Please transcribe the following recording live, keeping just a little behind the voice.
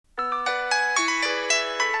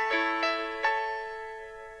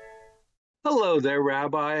Hello there,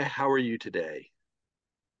 Rabbi. How are you today?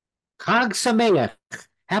 Chag Sameach.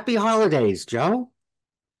 Happy holidays, Joe.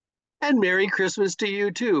 And Merry Christmas to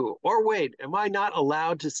you too. Or wait, am I not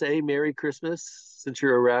allowed to say Merry Christmas since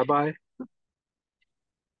you're a rabbi?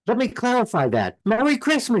 Let me clarify that. Merry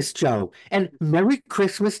Christmas, Joe. And Merry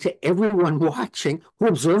Christmas to everyone watching who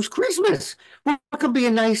observes Christmas. What could be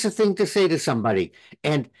a nicer thing to say to somebody?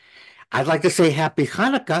 And I'd like to say Happy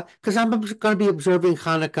Hanukkah because I'm going to be observing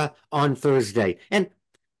Hanukkah on Thursday. And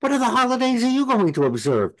what other holidays are you going to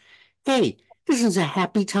observe? Hey, this is a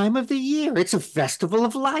happy time of the year. It's a festival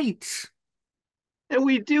of lights. And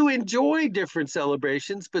we do enjoy different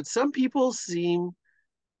celebrations, but some people seem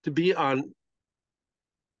to be on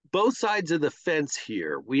both sides of the fence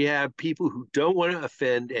here. We have people who don't want to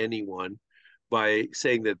offend anyone by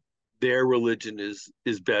saying that their religion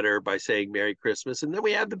is better by saying Merry Christmas. And then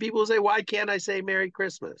we have the people who say, why can't I say Merry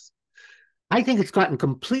Christmas? I think it's gotten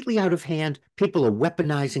completely out of hand. People are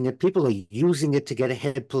weaponizing it. People are using it to get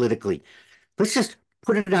ahead politically. Let's just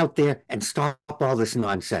put it out there and stop all this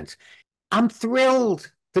nonsense. I'm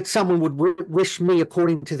thrilled that someone would wish me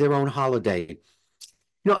according to their own holiday.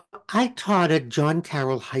 You know, I taught at John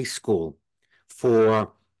Carroll High School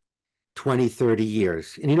for 20, 30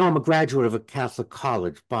 years. And you know, I'm a graduate of a Catholic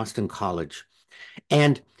college, Boston College.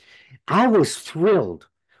 And I was thrilled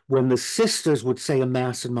when the sisters would say a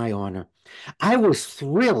mass in my honor. I was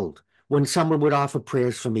thrilled when someone would offer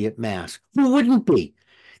prayers for me at mass. Who wouldn't be?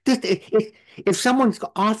 If someone's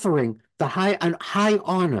offering the high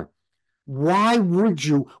honor, why would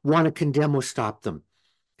you want to condemn or stop them?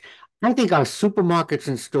 I think our supermarkets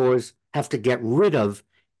and stores have to get rid of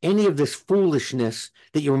any of this foolishness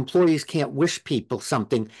that your employees can't wish people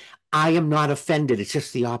something. I am not offended. It's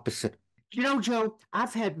just the opposite. You know, Joe,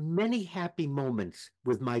 I've had many happy moments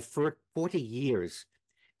with my 40 years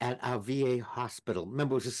at our VA hospital.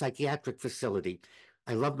 Remember, it was a psychiatric facility.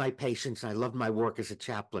 I love my patients. I love my work as a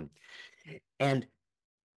chaplain. And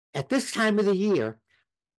at this time of the year,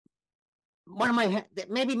 one of my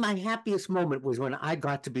maybe my happiest moment was when I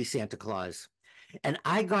got to be Santa Claus. And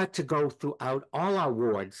I got to go throughout all our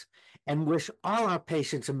wards and wish all our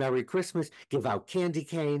patients a Merry Christmas, give out candy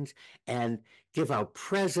canes and give out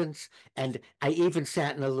presents. And I even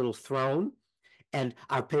sat in a little throne and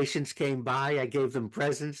our patients came by. I gave them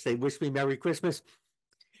presents. They wished me Merry Christmas.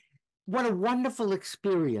 What a wonderful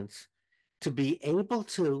experience to be able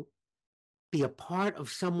to be a part of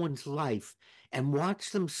someone's life and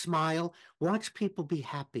watch them smile, watch people be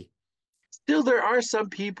happy. Still, there are some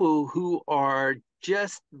people who are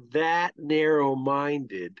just that narrow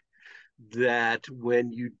minded that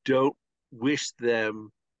when you don't wish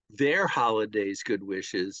them their holidays good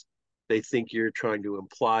wishes, they think you're trying to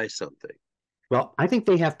imply something. Well, I think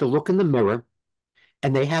they have to look in the mirror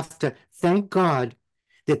and they have to thank God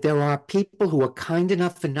that there are people who are kind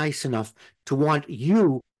enough and nice enough to want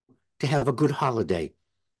you to have a good holiday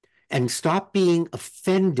and stop being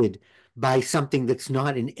offended by something that's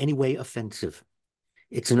not in any way offensive.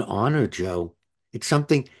 It's an honor, Joe.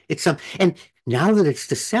 And now that it's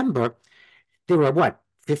December, there are what,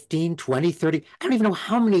 15, 20, 30? I don't even know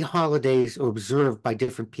how many holidays are observed by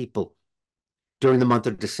different people during the month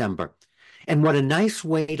of December. And what a nice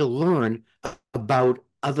way to learn about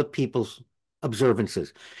other people's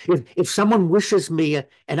observances. If someone wishes me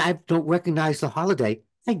and I don't recognize the holiday,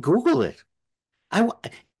 I Google it. I,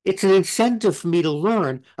 it's an incentive for me to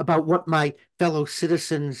learn about what my fellow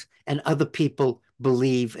citizens and other people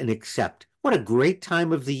believe and accept. What a great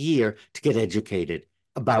time of the year to get educated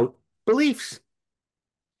about beliefs.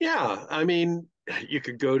 Yeah, I mean, you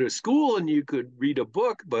could go to school and you could read a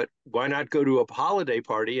book, but why not go to a holiday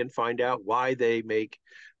party and find out why they make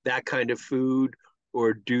that kind of food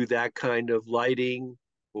or do that kind of lighting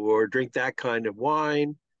or drink that kind of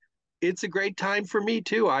wine? It's a great time for me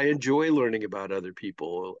too. I enjoy learning about other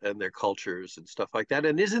people and their cultures and stuff like that.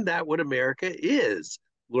 And isn't that what America is?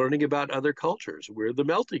 Learning about other cultures. We're the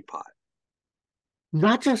melting pot.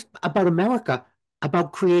 Not just about America,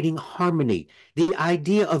 about creating harmony. The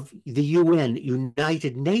idea of the UN,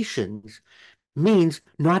 United Nations, means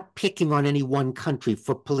not picking on any one country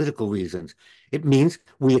for political reasons. It means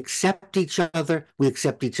we accept each other, we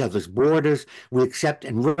accept each other's borders, we accept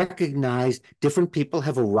and recognize different people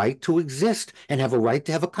have a right to exist and have a right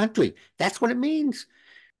to have a country. That's what it means.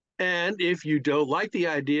 And if you don't like the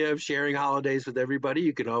idea of sharing holidays with everybody,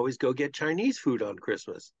 you can always go get Chinese food on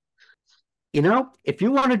Christmas. You know, if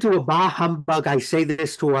you want to do a bah humbug, I say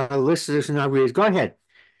this to our listeners and our readers, go ahead,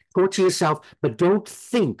 torture yourself, but don't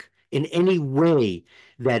think in any way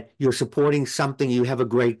that you're supporting something, you have a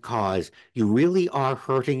great cause. You really are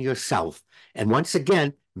hurting yourself. And once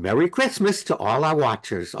again, Merry Christmas to all our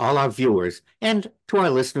watchers, all our viewers, and to our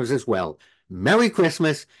listeners as well. Merry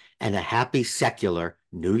Christmas and a happy secular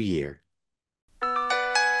New Year.